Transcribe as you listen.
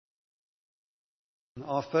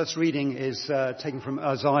Our first reading is taken from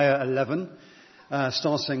Isaiah 11,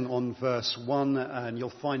 starting on verse 1, and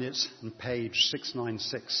you'll find it on page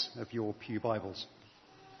 696 of your Pew Bibles.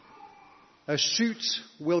 A shoot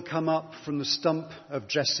will come up from the stump of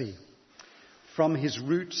Jesse. From his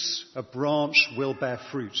roots a branch will bear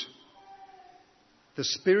fruit. The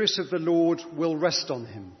Spirit of the Lord will rest on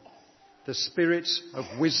him, the Spirit of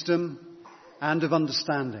wisdom and of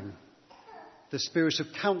understanding, the Spirit of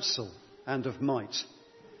counsel and of might,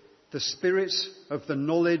 the Spirit of the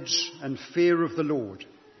knowledge and fear of the Lord,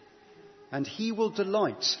 and he will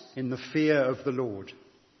delight in the fear of the Lord.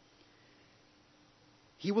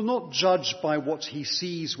 He will not judge by what he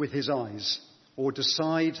sees with his eyes, or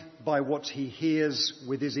decide by what he hears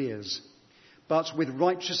with his ears, but with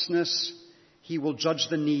righteousness he will judge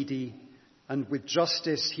the needy, and with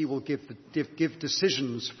justice he will give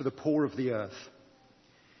decisions for the poor of the earth.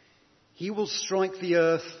 He will strike the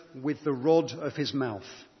earth with the rod of his mouth.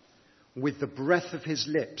 With the breath of his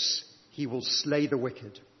lips, he will slay the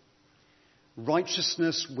wicked.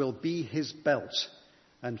 Righteousness will be his belt,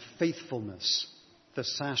 and faithfulness the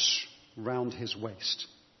sash round his waist.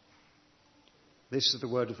 This is the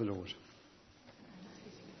word of the Lord.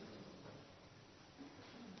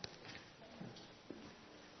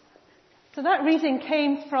 So that reading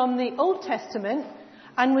came from the Old Testament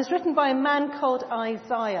and was written by a man called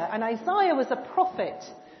Isaiah. And Isaiah was a prophet,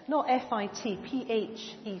 not F-I-T,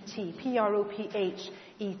 P-H-E-T,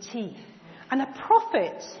 P-R-O-P-H-E-T. And a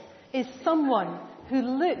prophet is someone who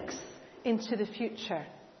looks into the future,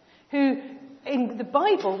 who in the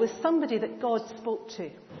Bible was somebody that God spoke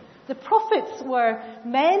to. The prophets were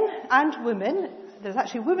men and women. There's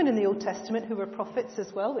actually women in the Old Testament who were prophets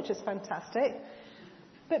as well, which is fantastic.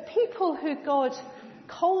 But people who God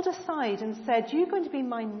called aside and said, "You're going to be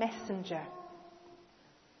my messenger,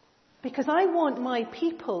 because I want my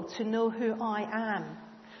people to know who I am."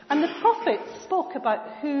 And the prophets spoke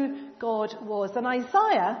about who God was. And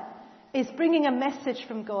Isaiah is bringing a message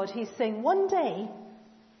from God. He's saying, one day,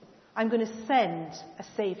 I'm going to send a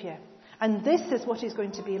saviour. And this is what he's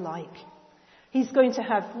going to be like. He's going to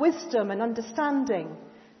have wisdom and understanding,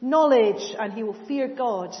 knowledge, and he will fear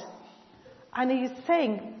God. And he's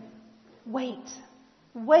saying, wait,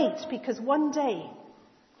 because one day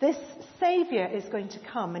this Saviour is going to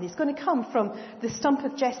come, and he's going to come from the stump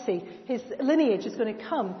of Jesse. His lineage is going to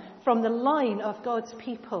come from the line of God's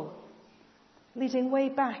people, leading way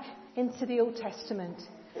back into the Old Testament.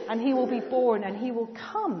 And he will be born, and he will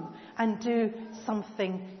come and do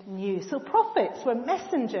something new. So prophets were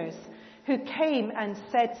messengers who came and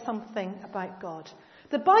said something about God.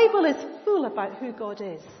 The Bible is full about who God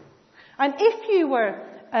is. And if you were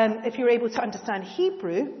able to understand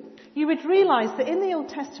Hebrew, you would realize that in the Old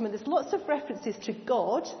Testament there's lots of references to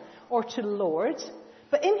God or to Lord,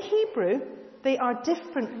 but in Hebrew they are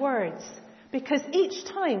different words, because each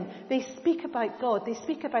time they speak about God, they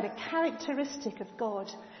speak about a characteristic of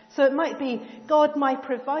God. So it might be God my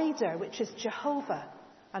provider, which is Jehovah,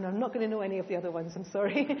 and I'm not going to know any of the other ones, I'm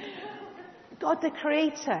sorry. God the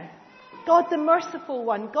creator, God the merciful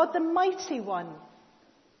one, God the mighty one.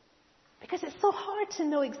 Because it's so hard to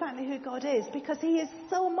know exactly who God is, because he is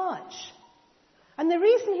so much. And the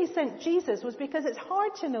reason he sent Jesus was because it's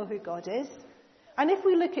hard to know who God is. And if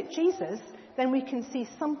we look at Jesus, then we can see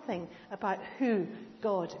something about who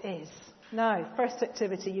God is. Now, first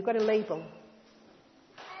activity, you've got a label.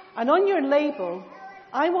 And on your label,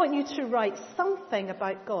 I want you to write something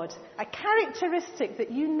about God, a characteristic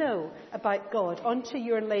that you know about God, onto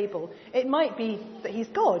your label. It might be that he's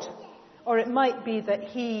God, or it might be that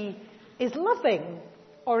he is loving,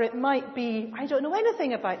 or it might be, I don't know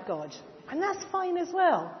anything about God, and that's fine as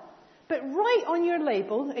well. But write on your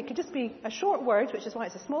label, it could just be a short word, which is why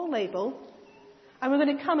it's a small label, and we're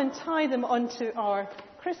going to come and tie them onto our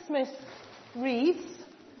Christmas wreaths,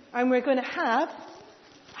 and we're going to have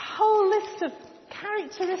a whole list of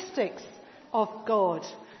characteristics of God.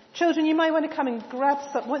 Children, you might want to come and grab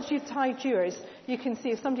some. Once you've tied yours, you can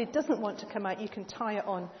see if somebody doesn't want to come out, you can tie it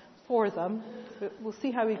on for them. We'll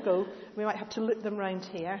see how we go. We might have to loop them round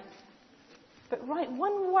here. But write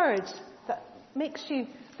one word that makes you,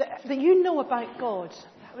 that you know about God.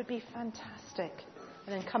 That would be fantastic.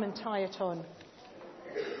 And then come and tie it on.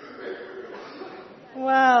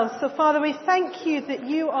 Wow. So Father, we thank you that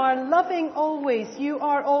you are loving always. You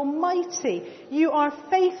are almighty. You are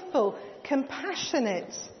faithful,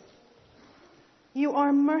 compassionate. You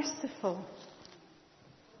are merciful.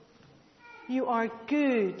 You are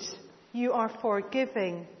good. You are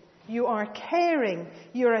forgiving. You are caring.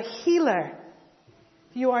 You're a healer.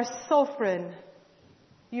 You are sovereign.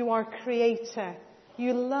 You are creator.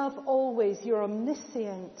 You love always. You're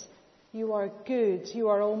omniscient. You are good. You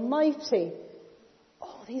are almighty.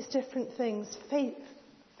 All these different things.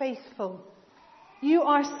 Faithful. You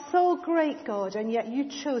are so great, God, and yet you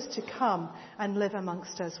chose to come and live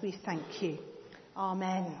amongst us. We thank you.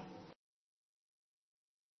 Amen.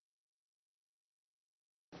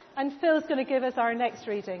 And Phil's going to give us our next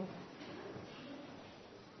reading.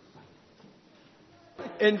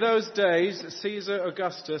 In those days, Caesar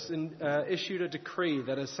Augustus issued a decree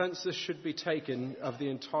that a census should be taken of the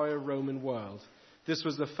entire Roman world. This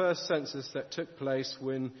was the first census that took place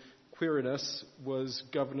when Quirinius was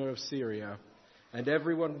governor of Syria, and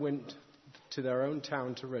everyone went to their own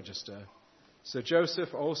town to register. So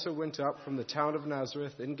Joseph also went up from the town of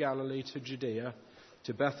Nazareth in Galilee to Judea,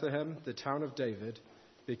 to Bethlehem, the town of David,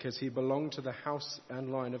 because he belonged to the house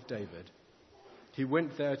and line of David. He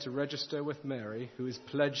went there to register with Mary, who is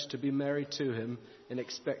pledged to be married to him and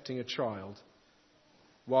expecting a child.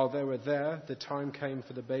 While they were there, the time came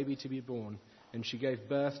for the baby to be born, and she gave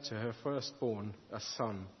birth to her firstborn, a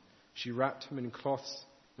son. She wrapped him in cloths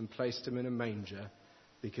and placed him in a manger,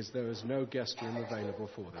 because there was no guest room available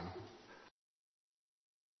for them.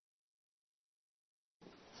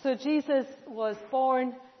 So Jesus was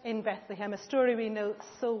born in Bethlehem, a story we know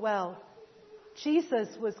so well. Jesus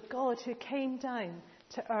was God who came down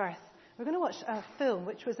to earth. We're going to watch a film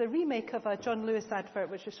which was a remake of a John Lewis advert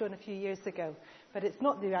which was shown a few years ago. But it's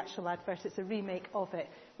not the actual advert, it's a remake of it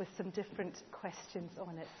with some different questions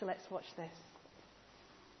on it. So let's watch this.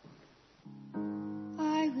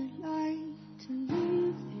 I would like to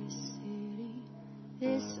leave this city,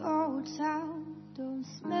 this old town. Don't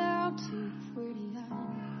smell too pretty.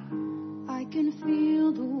 I can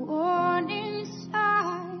feel the warning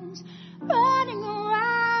signs running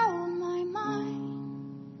around my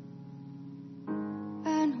mind.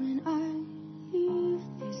 And when I leave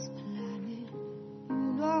this planet,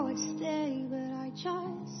 you know I'd stay, but I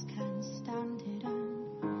just can't stand it.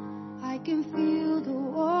 And I can feel the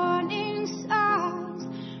warning signs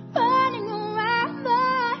running around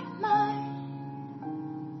my mind.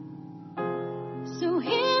 So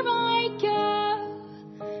here I go,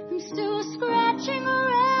 I'm still scratching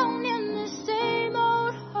around in the same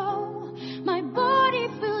old hole. My body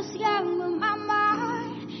feels young, but my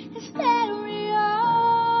mind is very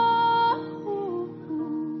old.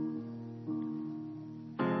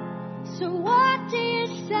 So what do you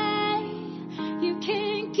say? You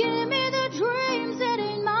can't give me the dreams that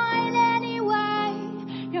ain't mine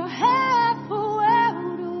anyway. You're half a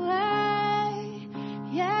world away.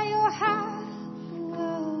 Yeah, you're half a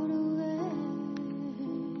world away.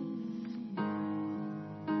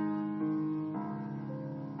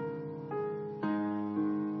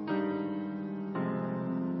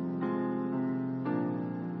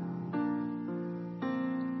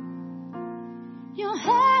 You're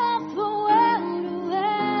half a world away.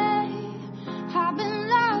 I've been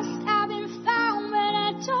lost, I've been found, but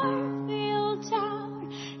I don't feel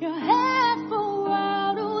down. You're half a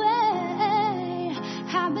world away.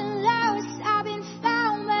 I've been lost, I've been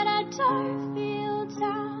found, but I don't feel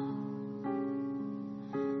down.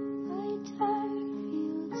 I don't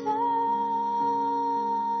feel down.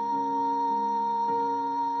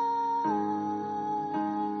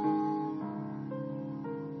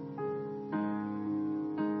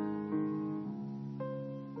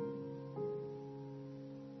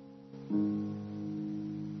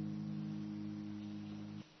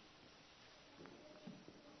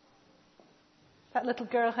 That little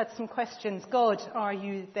girl had some questions. God, are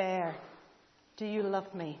you there? Do you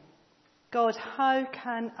love me? God, how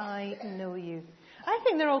can I know you? I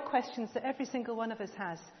think they're all questions that every single one of us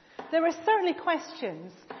has. There are certainly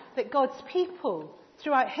questions that God's people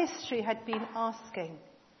throughout history had been asking.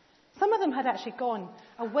 Some of them had actually gone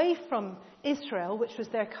away from Israel, which was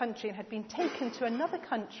their country, and had been taken to another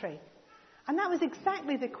country. And that was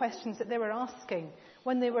exactly the questions that they were asking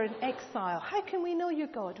when they were in exile. How can we know you,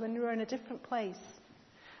 God, when we're in a different place?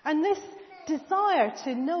 And this desire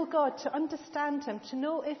to know God, to understand him, to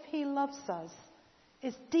know if he loves us,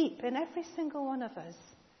 is deep in every single one of us.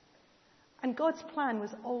 And God's plan was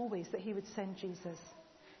always that he would send Jesus.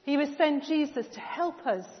 He would send Jesus to help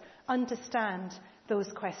us understand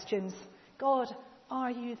those questions. God, are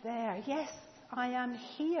you there? Yes, I am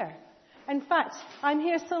here. In fact, I'm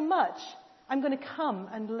here so much, I'm going to come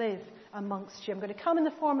and live amongst you. I'm going to come in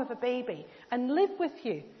the form of a baby and live with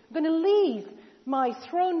you. I'm going to leave my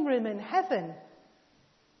throne room in heaven,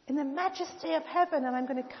 in the majesty of heaven, and I'm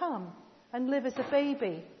going to come and live as a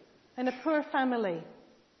baby in a poor family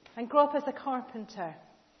and grow up as a carpenter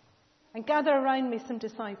and gather around me some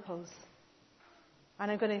disciples.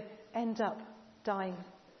 And I'm going to end up dying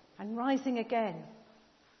and rising again.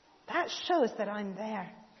 That shows that I'm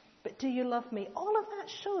there. But do you love me? All of that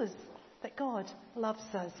shows that God loves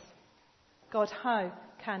us. God, how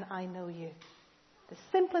can I know you? The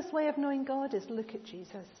simplest way of knowing God is look at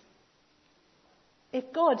Jesus. If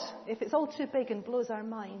it's all too big and blows our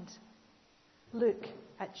mind, look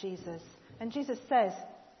at Jesus. And Jesus says,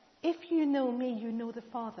 if you know me, you know the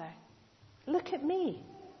Father. Look at me,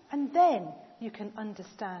 and then you can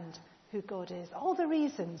understand who God is. All the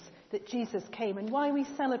reasons that Jesus came and why we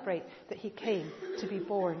celebrate that he came to be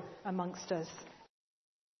born amongst us.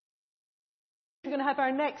 We're going to have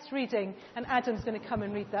our next reading, and Adam's going to come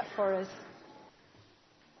and read that for us.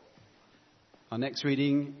 Our next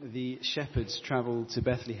reading, the shepherds travelled to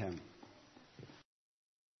Bethlehem.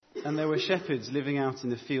 And there were shepherds living out in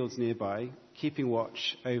the fields nearby, keeping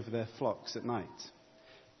watch over their flocks at night.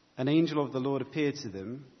 An angel of the Lord appeared to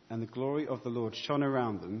them, and the glory of the Lord shone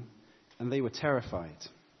around them, and they were terrified.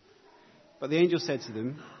 But the angel said to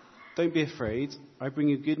them, "Don't be afraid. I bring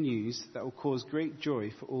you good news that will cause great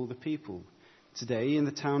joy for all the people. Today, in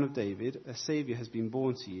the town of David, a Saviour has been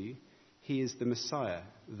born to you. He is the Messiah,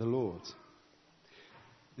 the Lord.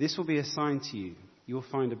 This will be a sign to you. You will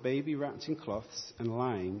find a baby wrapped in cloths and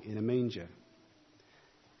lying in a manger."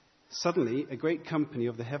 Suddenly, a great company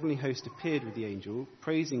of the heavenly host appeared with the angel,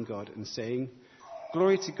 praising God and saying,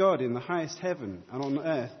 "Glory to God in the highest heaven, and on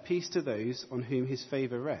earth peace to those on whom his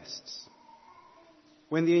favour rests."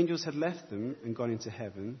 When the angels had left them and gone into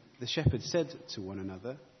heaven, the shepherds said to one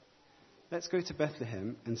another, "Let's go to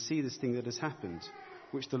Bethlehem and see this thing that has happened,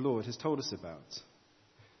 which the Lord has told us about."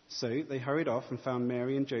 So they hurried off and found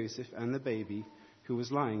Mary and Joseph and the baby, who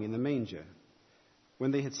was lying in the manger.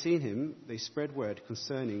 When they had seen him, they spread word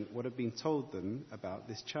concerning what had been told them about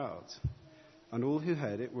this child. And all who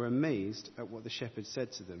heard it were amazed at what the shepherds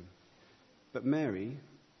said to them. But Mary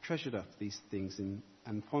treasured up these things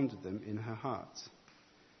and pondered them in her heart.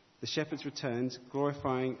 The shepherds returned,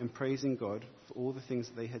 glorifying and praising God for all the things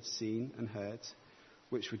that they had seen and heard,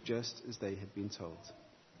 which were just as they had been told.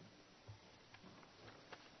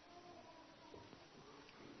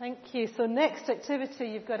 Thank you. So next activity,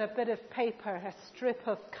 you've got a bit of paper, a strip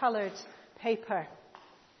of coloured paper.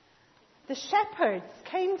 The shepherds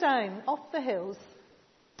came down off the hills,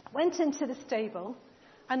 went into the stable,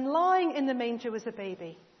 and lying in the manger was a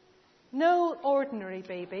baby. No ordinary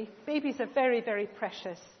baby. Babies are very, very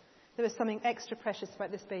precious. There was something extra precious about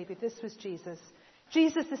this baby. This was Jesus.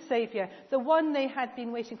 Jesus the Saviour, the one they had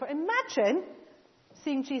been waiting for. Imagine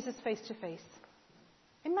seeing Jesus face to face.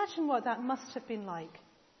 Imagine what that must have been like.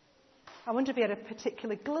 I wonder if he had a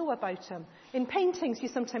particular glow about him. In paintings, you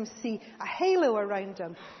sometimes see a halo around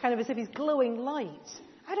him, kind of as if he's glowing light.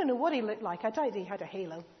 I don't know what he looked like. I doubt he had a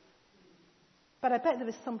halo. But I bet there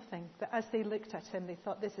was something that as they looked at him, they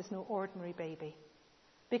thought, this is no ordinary baby.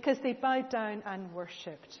 Because they bowed down and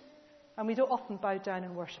worshipped. And we don't often bow down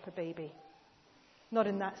and worship a baby. Not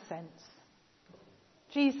in that sense.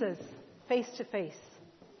 Jesus, face to face.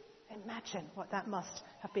 Imagine what that must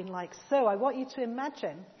have been like. So I want you to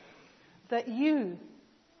imagine that you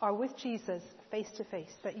are with Jesus face to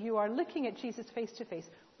face, that you are looking at Jesus face to face.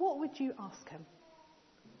 What would you ask him?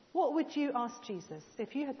 What would you ask Jesus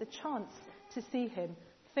if you had the chance to see him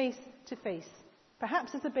face to face?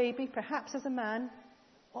 Perhaps as a baby, perhaps as a man.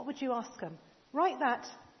 What would you ask him? Write that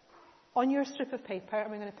on your strip of paper,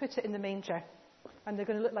 and we're going to put it in the manger. And they're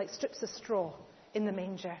going to look like strips of straw in the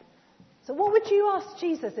manger. So what would you ask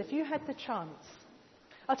Jesus if you had the chance?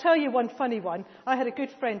 I'll tell you one funny one. I had a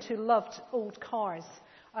good friend who loved old cars.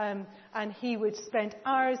 And he would spend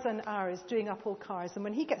hours and hours doing up old cars. And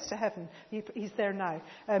when he gets to heaven, he's there now.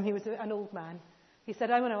 He was an old man. He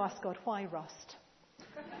said, I want to ask God, why rust?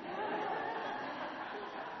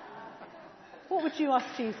 What would you ask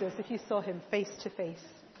Jesus if you saw him face to face?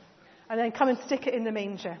 And then come and stick it in the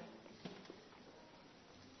manger.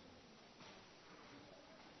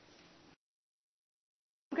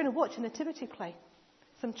 We're going to watch a nativity play.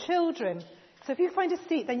 Some children. So if you find a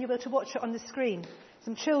seat, then you'll be able to watch it on the screen.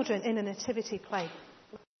 Some children in a nativity play.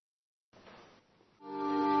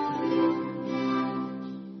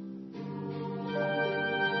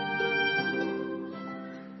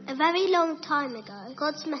 A very long time ago,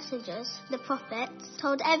 God's messengers, the prophets,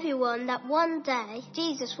 told everyone that one day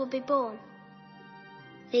Jesus would be born.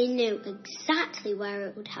 They knew exactly where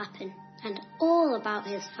it would happen and all about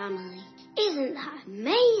his family. Isn't that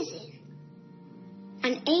amazing?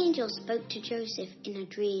 An angel spoke to Joseph in a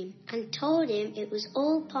dream and told him it was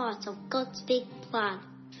all part of God's big plan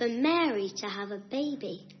for Mary to have a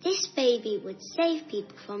baby. This baby would save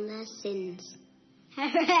people from their sins.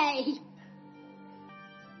 Hooray!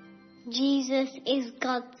 Jesus is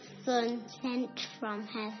God's Son, sent from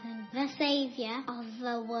heaven, the Saviour of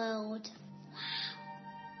the world. Wow.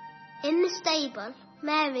 In the stable,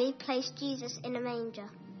 Mary placed Jesus in a manger.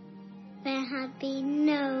 There had been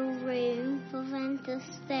no room for them to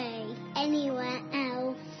stay anywhere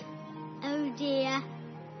else. Oh dear.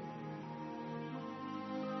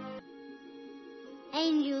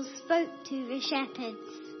 Angels spoke to the shepherds.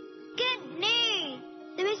 Good news!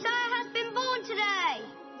 The Messiah has been born today!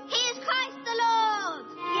 He is Christ the Lord!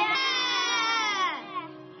 Yeah!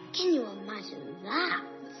 Can you imagine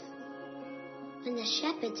that? When the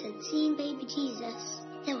shepherds had seen baby Jesus,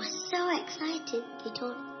 they were so excited they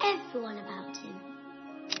told everyone about him.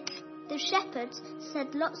 The shepherds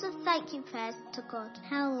said lots of thank you prayers to God.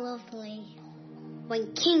 How lovely.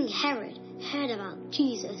 When King Herod heard about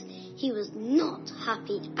Jesus, he was not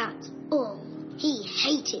happy at all. He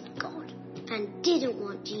hated God and didn't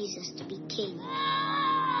want Jesus to be king.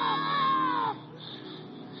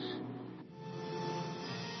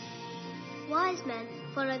 Wise men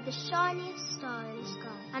followed the shiniest star in the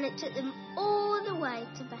sky, and it took them all the way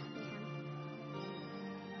to Bethlehem.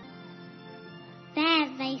 There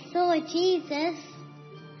they saw Jesus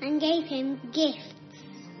and gave him gifts.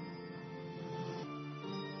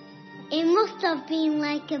 It must have been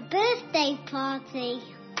like a birthday party.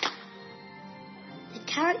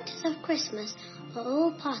 The characters of Christmas are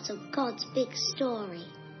all part of God's big story.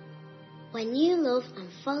 When you love and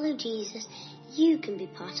follow Jesus, you can be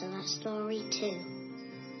part of that story too.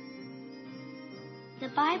 The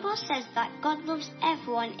Bible says that God loves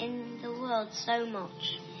everyone in the world so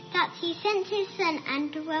much that he sent his son,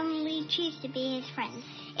 and when we choose to be his friends,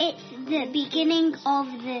 it's the beginning of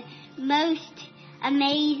the most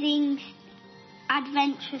amazing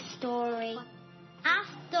adventure story. A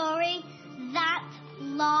story that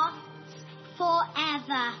lasts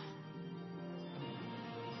forever.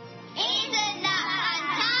 Isn't that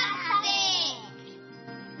fantastic?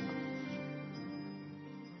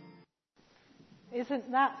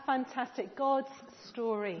 Isn't that fantastic? God's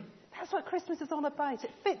story. That's what Christmas is all about.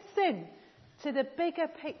 It fits in to the bigger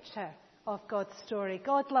picture of God's story.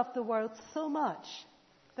 God loved the world so much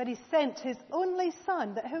that he sent his only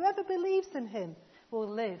son, that whoever believes in him will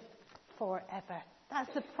live forever.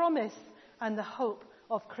 That's the promise and the hope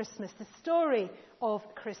of Christmas, the story of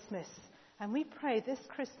Christmas. And we pray this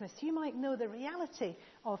Christmas you might know the reality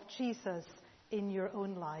of Jesus in your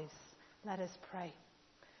own lives. Let us pray.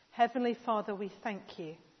 Heavenly Father, we thank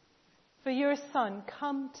you for your Son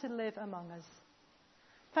come to live among us.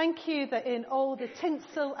 Thank you that in all the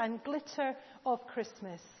tinsel and glitter of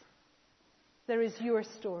Christmas, there is your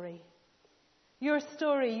story,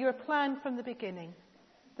 your plan from the beginning,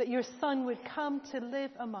 that your Son would come to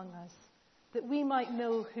live among us, that we might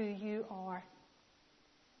know who you are.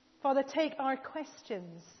 Father, take our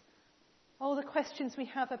questions, all the questions we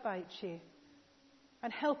have about you,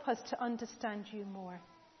 and help us to understand you more.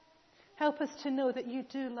 Help us to know that you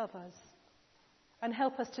do love us, and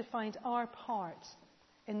help us to find our part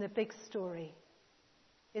in the big story.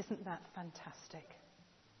 Isn't that fantastic?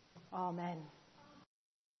 Amen.